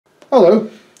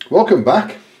Hello, welcome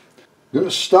back. I'm going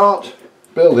to start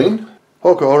building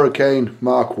Hawker Hurricane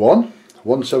Mk1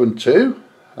 172,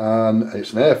 and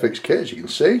it's an Airfix kit, as you can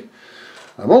see.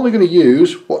 I'm only going to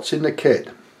use what's in the kit.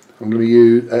 I'm going to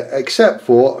use, except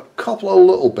for a couple of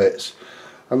little bits.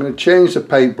 I'm going to change the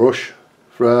paintbrush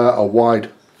for a wide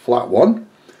flat one,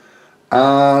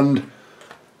 and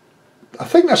I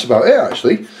think that's about it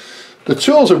actually. The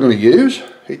tools I'm going to use,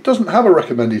 it doesn't have a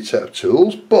recommended set of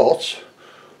tools, but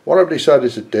what I've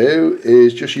decided to do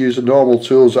is just use the normal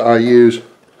tools that I use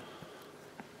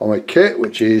on my kit,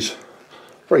 which is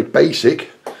very basic.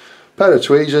 A pair of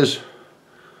tweezers,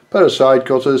 a pair of side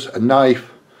cutters, a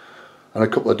knife, and a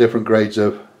couple of different grades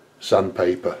of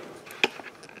sandpaper.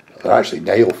 They're actually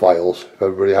nail files, if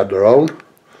everybody had their own.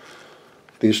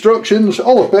 The instructions,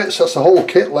 all the bits, that's the whole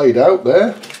kit laid out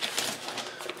there.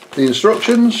 The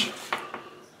instructions,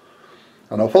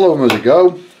 and I'll follow them as I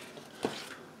go.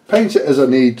 Paint it as I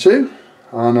need to,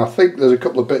 and I think there's a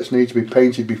couple of bits need to be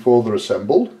painted before they're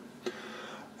assembled,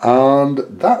 and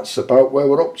that's about where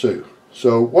we're up to.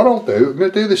 So what I'll do, I'm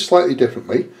going to do this slightly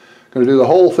differently. I'm going to do the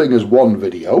whole thing as one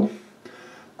video,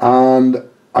 and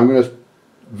I'm going to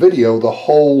video the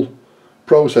whole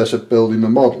process of building the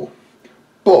model,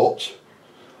 but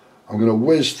I'm going to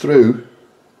whiz through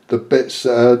the bits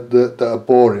that are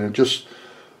boring and just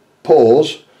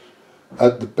pause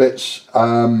at the bits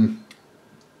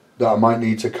that I might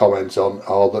need to comment on,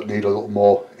 or that need a little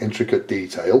more intricate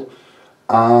detail,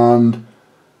 and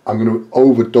I'm going to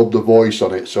overdub the voice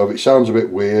on it, so if it sounds a bit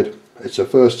weird, it's the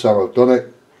first time I've done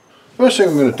it. First thing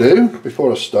I'm going to do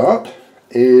before I start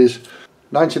is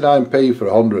 99p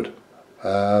for 100,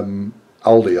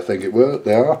 Aldi I think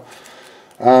they are,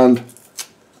 and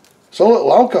it's a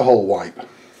little alcohol wipe.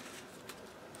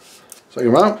 Take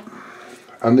them out,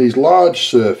 and these large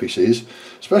surfaces,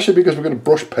 especially because we're going to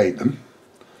brush paint them,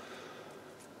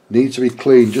 need to be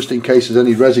cleaned just in case there's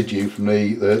any residue from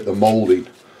the moulding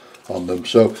on them.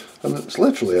 So, and it's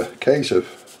literally a case of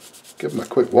give them a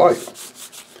quick wipe.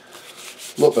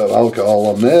 A little bit of alcohol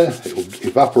on there, it will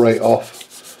evaporate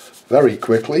off very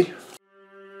quickly.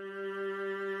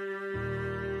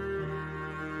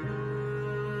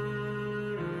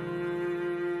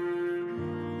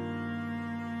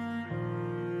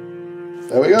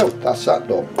 There we go, that's that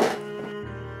done.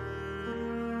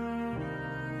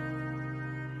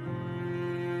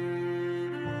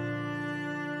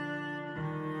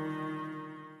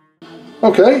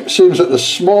 Okay, it seems that the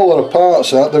smaller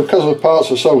parts are, because the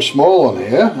parts are so small on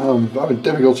here, I'm having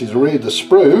difficulty to read the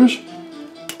sprues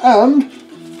and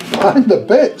find the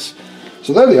bits.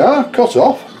 So there they are, cut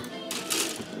off.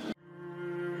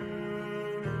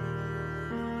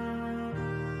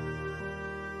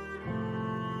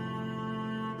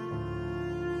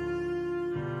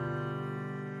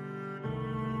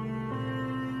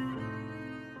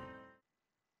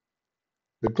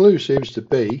 The glue seems to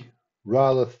be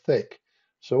rather thick,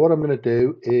 so what I'm going to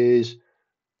do is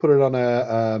put it on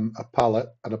a palette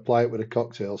and apply it with a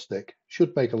cocktail stick.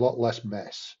 Should make a lot less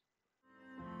mess.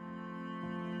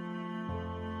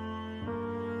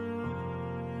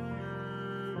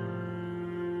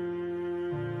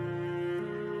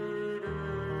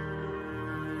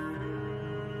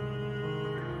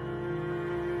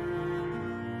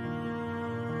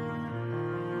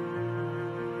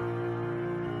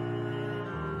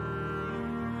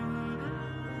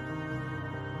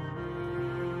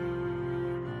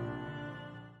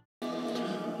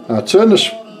 Now turn the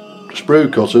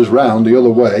sprue cutters round the other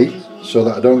way so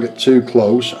that I don't get too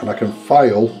close, and I can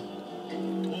file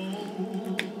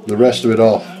the rest of it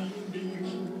off.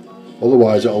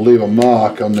 Otherwise it'll leave a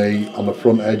mark on the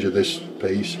front edge of this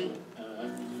piece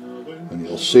and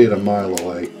you'll see it a mile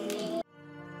away.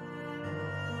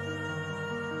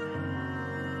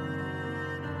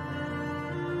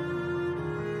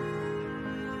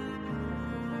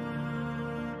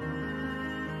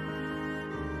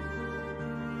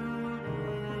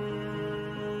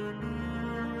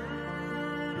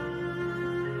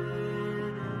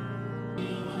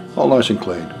 All nice and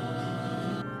clean.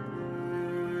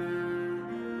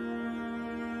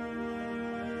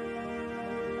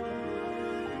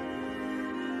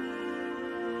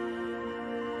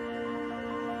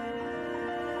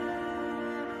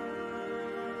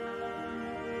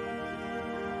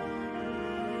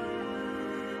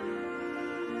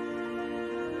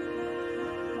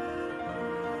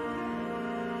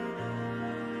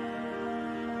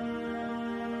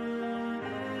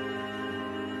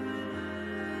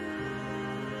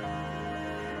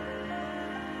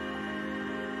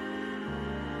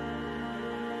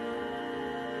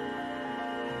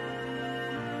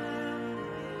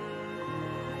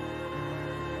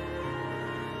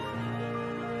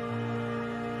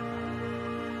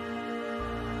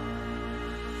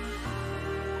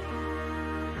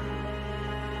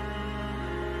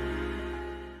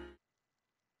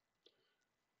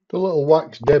 The little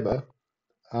wax dibber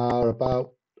are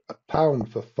about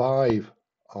 £1 for 5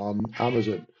 on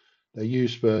Amazon. They're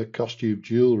used for costume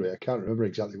jewellery. I can't remember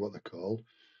exactly what they're called,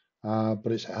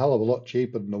 but it's a hell of a lot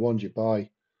cheaper than the ones you buy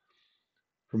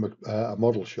from a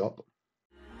model shop.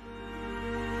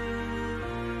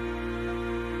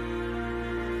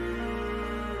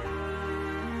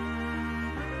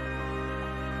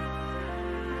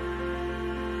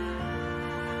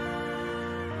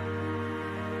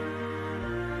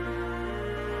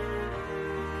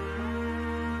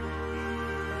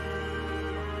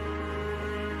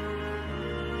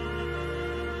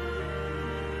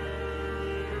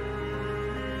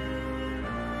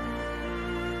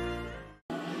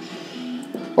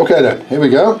 Okay then, here we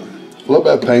go. A little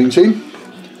bit of painting.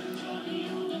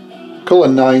 Colour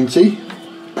 90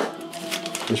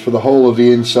 is for the whole of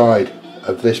the inside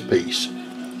of this piece.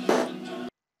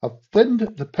 I've thinned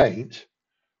the paint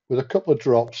with a couple of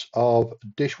drops of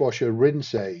dishwasher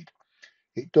rinse aid.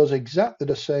 It does exactly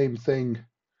the same thing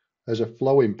as a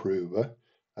flow improver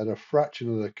at a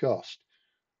fraction of the cost.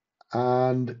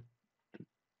 And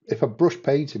if I brush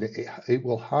paint in it, it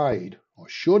will hide, or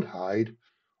should hide,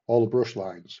 all the brush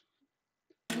lines.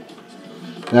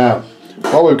 Now,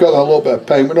 while we've got that little bit of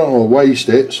paint, we don't want to waste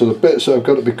it, so the bits that have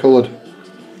got to be coloured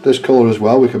this colour as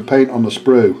well, we can paint on the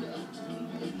sprue.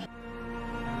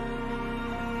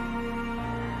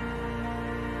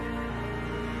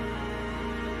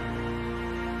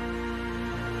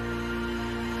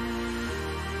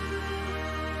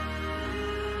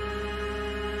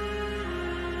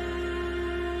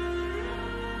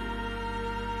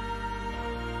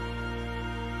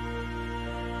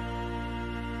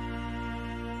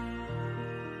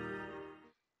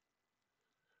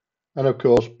 And of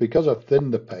course, because I've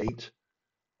thinned the paint,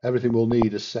 everything will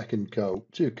need a second coat,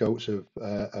 2 coats of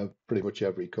pretty much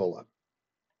every colour.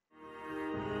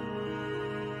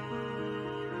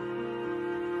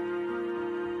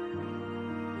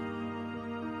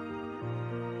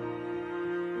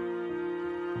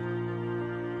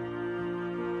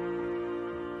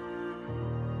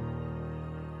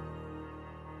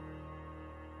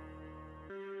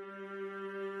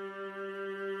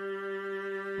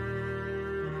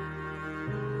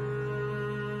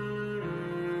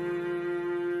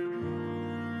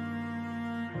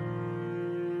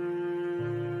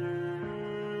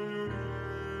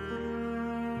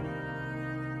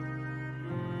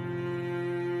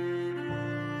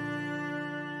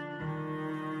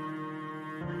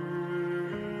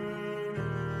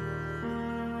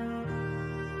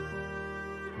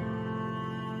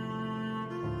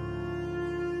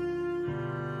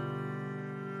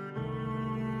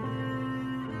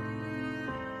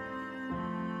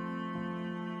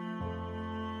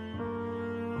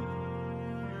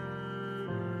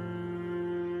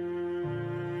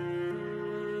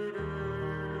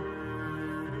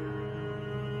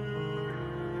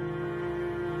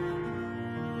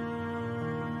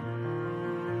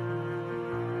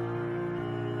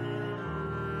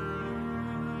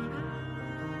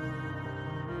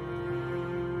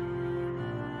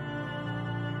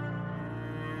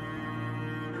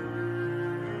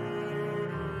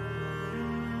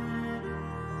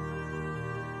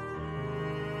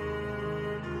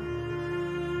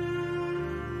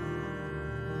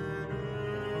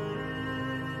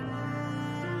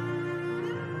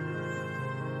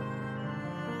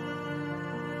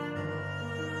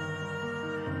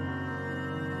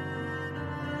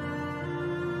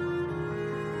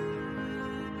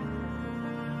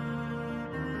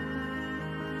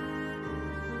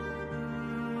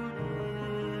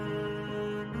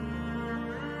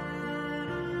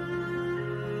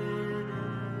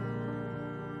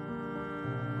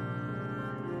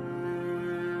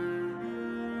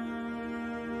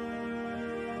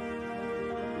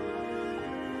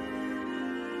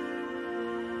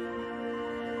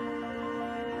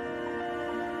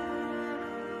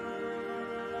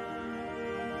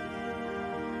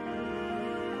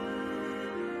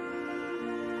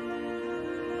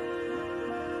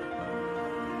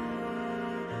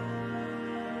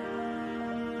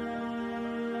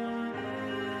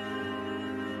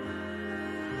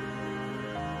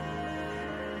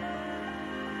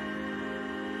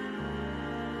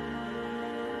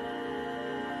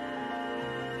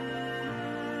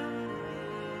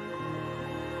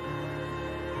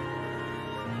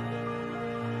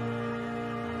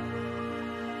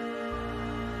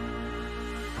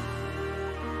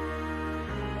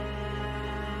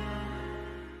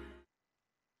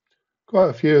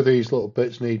 Quite a few of these little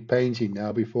bits need painting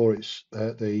now before it's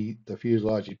the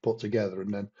fuselage is put together,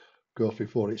 and then of course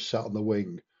before it's sat on the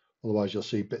wing. Otherwise you'll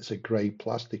see bits of grey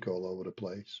plastic all over the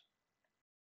place.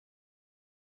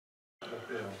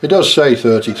 It does say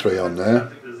 33 on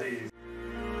there.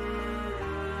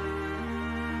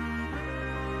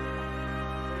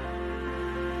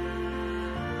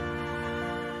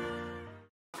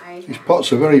 These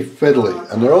pots are very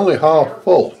fiddly and they're only half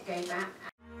full.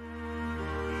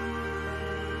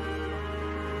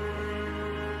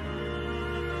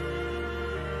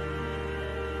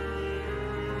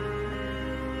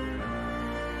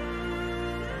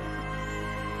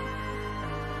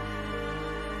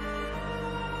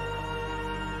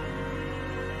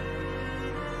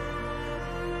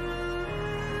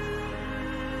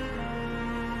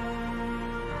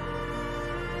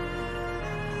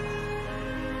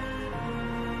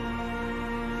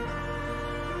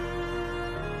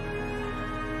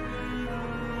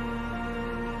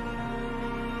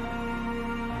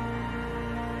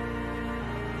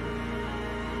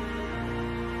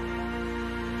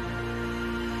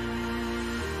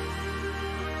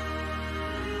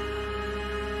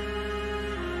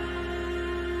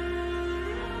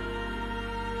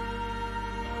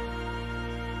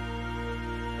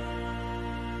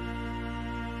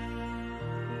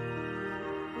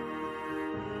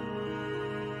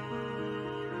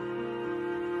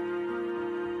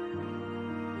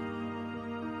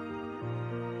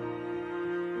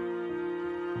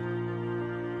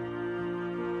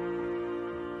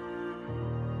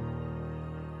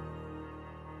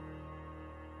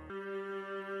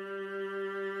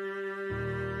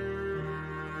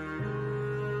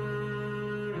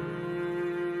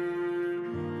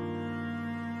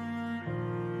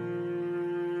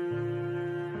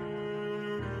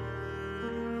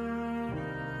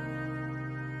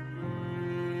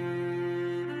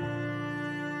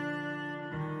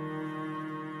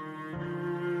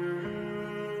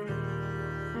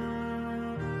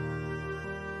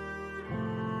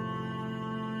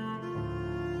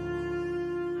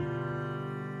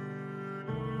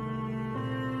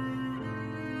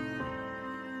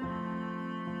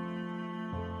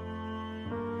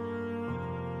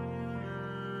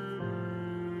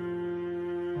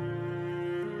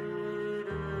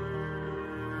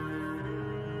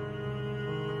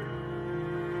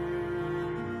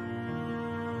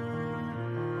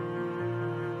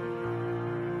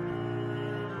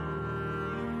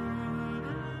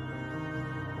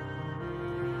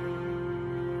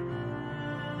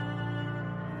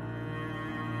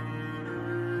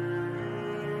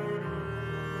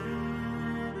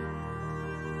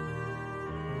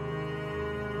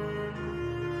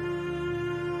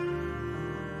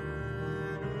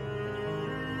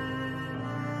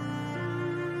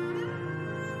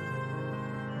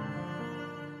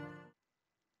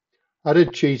 I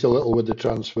did cheat a little with the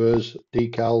transfers,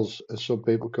 decals as some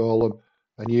people call them,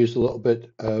 and used a little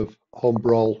bit of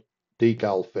Humbrol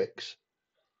decal fix.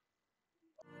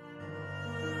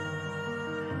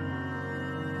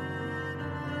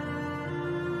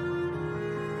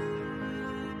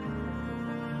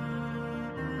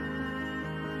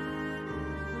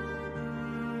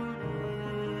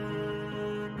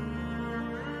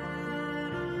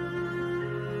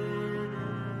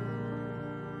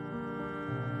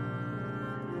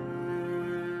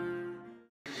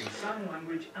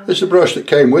 This is a brush that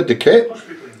came with the kit.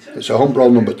 It's a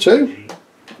Humbrol number 2.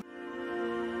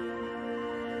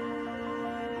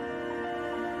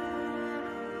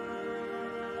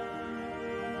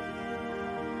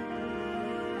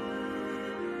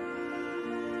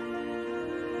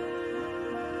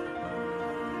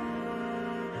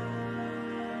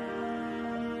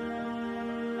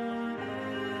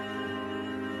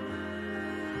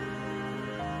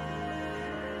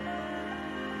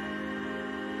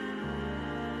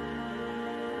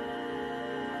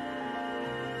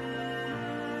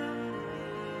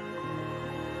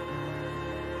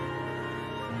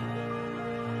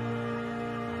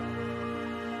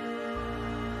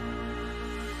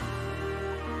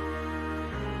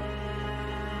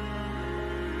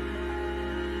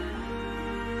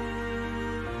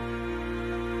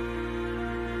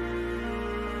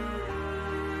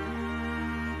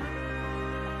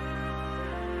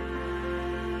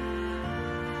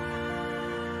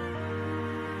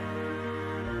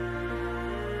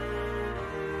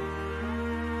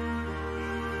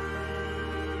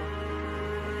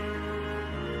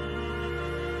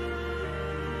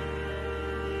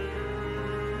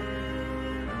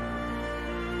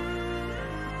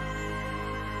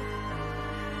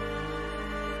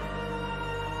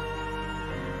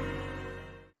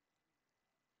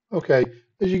 Okay,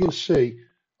 as you can see,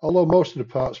 although most of the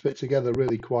parts fit together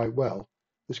really quite well,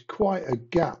 there's quite a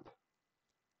gap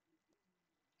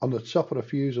on the top of the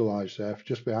fuselage there,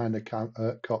 just behind the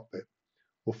cockpit.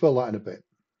 We'll fill that in a bit.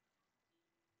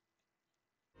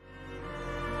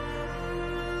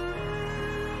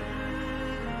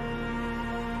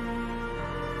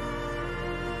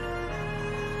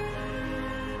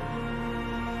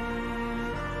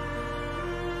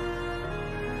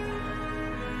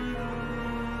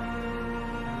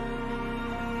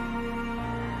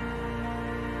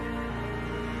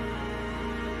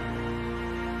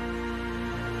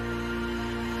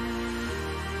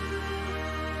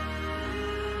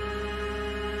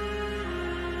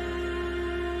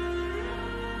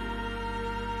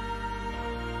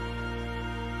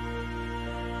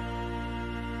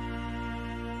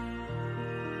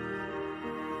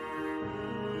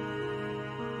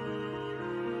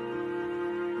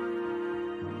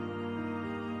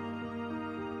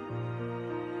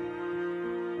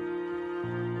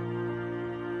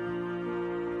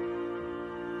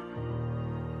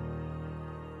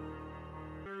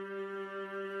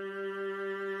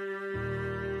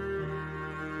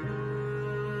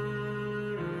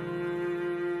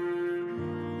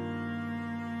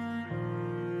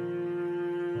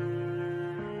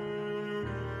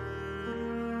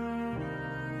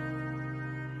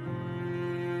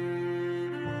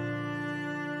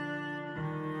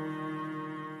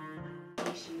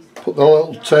 Put the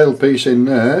little tail piece in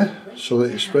there so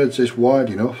that it spreads this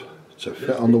wide enough to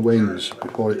fit on the wings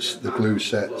before the glue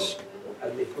sets.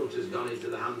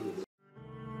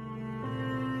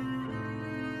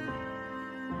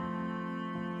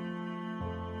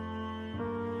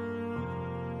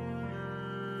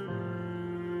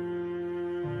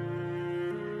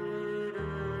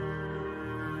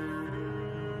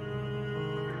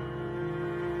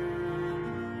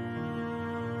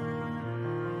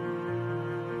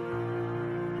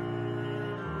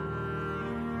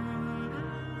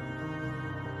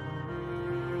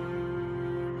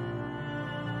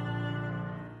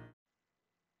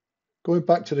 Going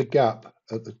back to the gap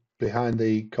behind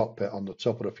the cockpit on the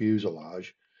top of the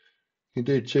fuselage, you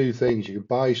can do two things. You can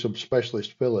buy some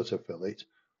specialist filler to fill it,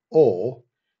 or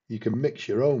you can mix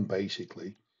your own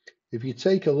basically. If you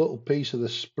take a little piece of the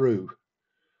sprue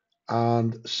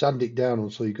and sand it down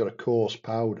until you've got a coarse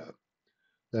powder,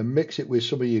 then mix it with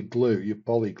some of your glue, your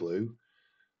poly glue.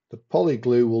 The poly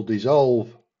glue will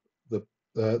dissolve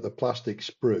the plastic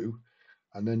sprue,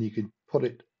 and then you can put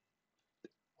it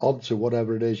onto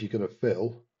whatever it is you're going to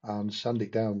fill and sand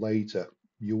it down later.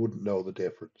 You wouldn't know the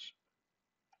difference.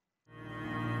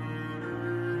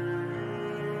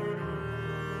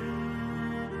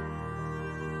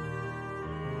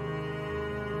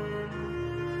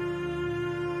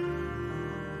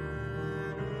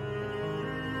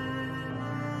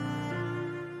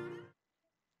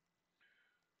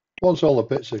 Once all the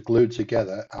bits are glued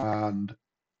together and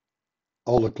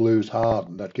all the glue's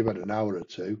hardened, I'd give it an hour or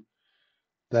two,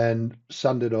 then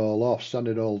sand it all off, sand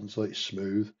it all until it's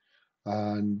smooth.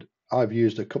 And I've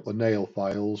used a couple of nail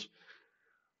files,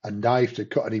 a knife to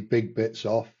cut any big bits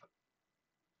off,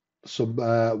 some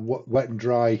wet and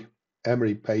dry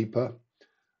emery paper,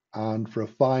 and for a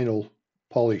final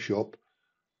polish up,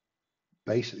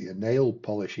 basically a nail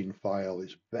polishing file.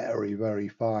 Is very, very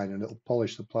fine, and it'll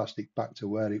polish the plastic back to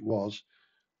where it was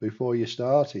before you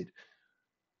started.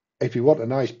 If you want a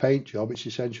nice paint job, it's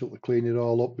essential to clean it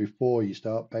all up before you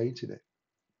start painting it.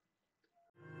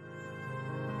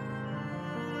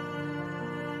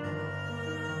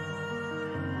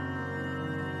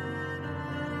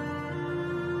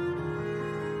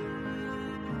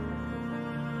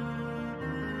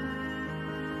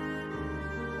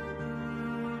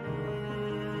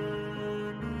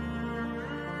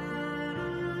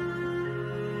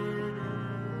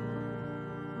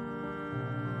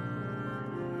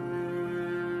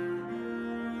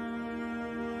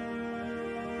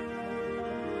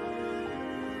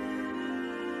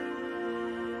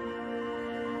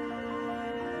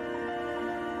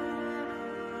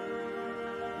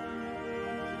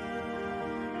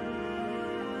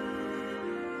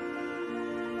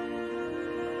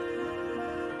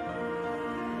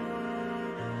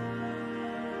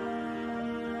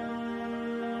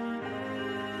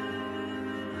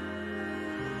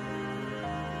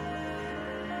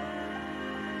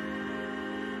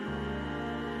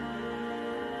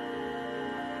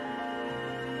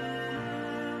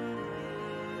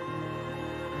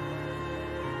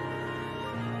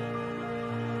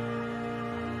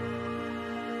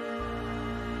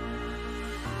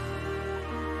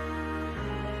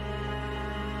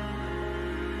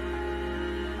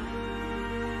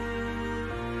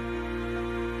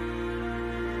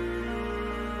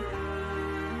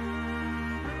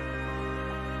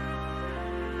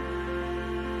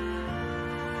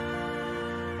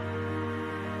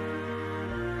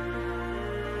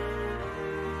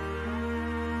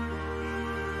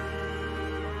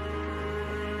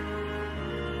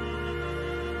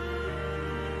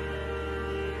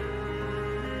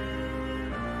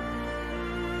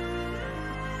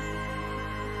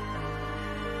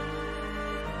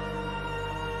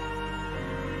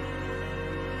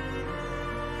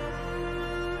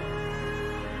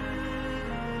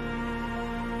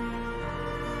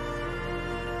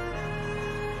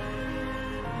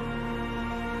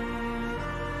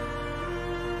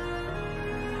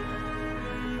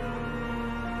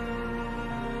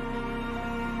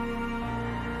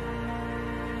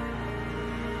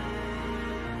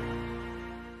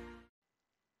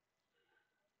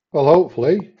 Well,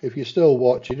 hopefully, if you're still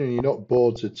watching and you're not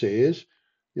bored to tears,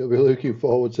 you'll be looking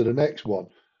forward to the next one.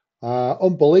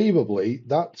 Unbelievably,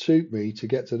 that took me to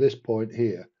get to this point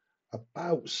here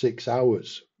about 6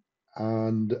 hours.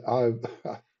 And I've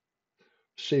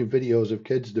seen videos of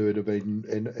kids doing it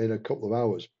in a couple of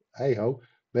hours. Hey ho,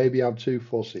 maybe I'm too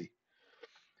fussy.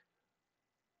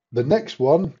 The next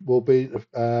one will be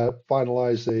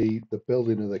finalize the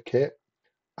building of the kit,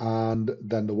 and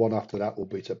then the one after that will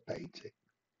be to paint it.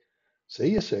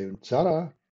 See you soon. Ta-da!